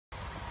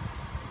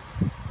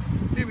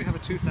Here we have a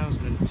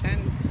 2010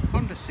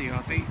 Honda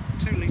CR-V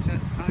 2-litre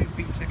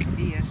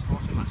iVTEC ES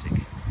automatic.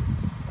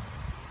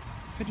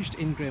 Finished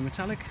in grey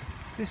metallic,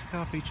 this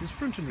car features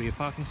front and rear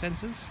parking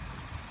sensors,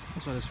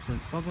 as well as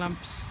front fog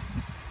lamps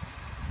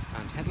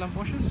and headlamp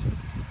washers,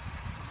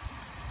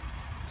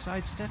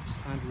 side steps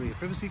and rear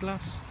privacy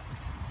glass,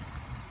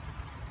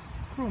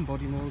 chrome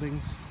body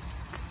mouldings,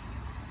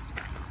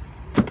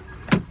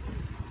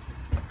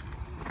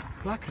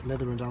 black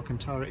leather and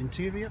Alcantara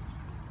interior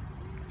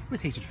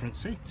with heated front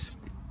seats,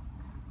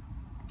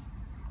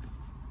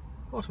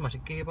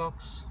 automatic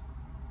gearbox,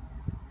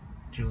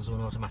 dual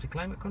zone automatic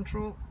climate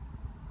control,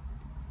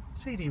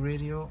 CD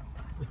radio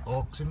with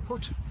aux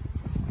input,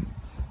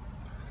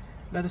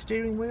 leather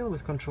steering wheel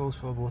with controls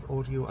for both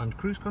audio and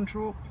cruise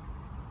control.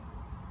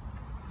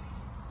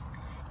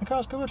 The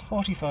car's covered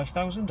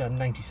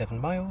 45,097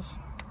 miles,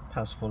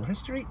 has full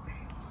history,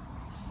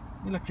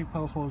 electric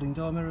power folding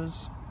door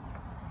mirrors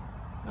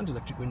and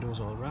electric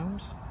windows all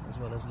round, as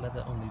well as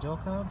leather on the door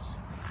cards.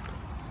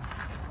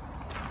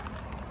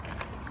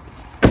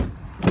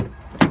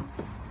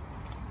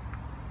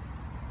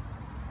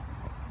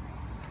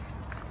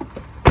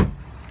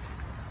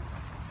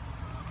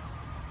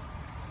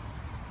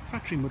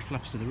 Factory mud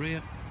flaps to the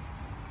rear,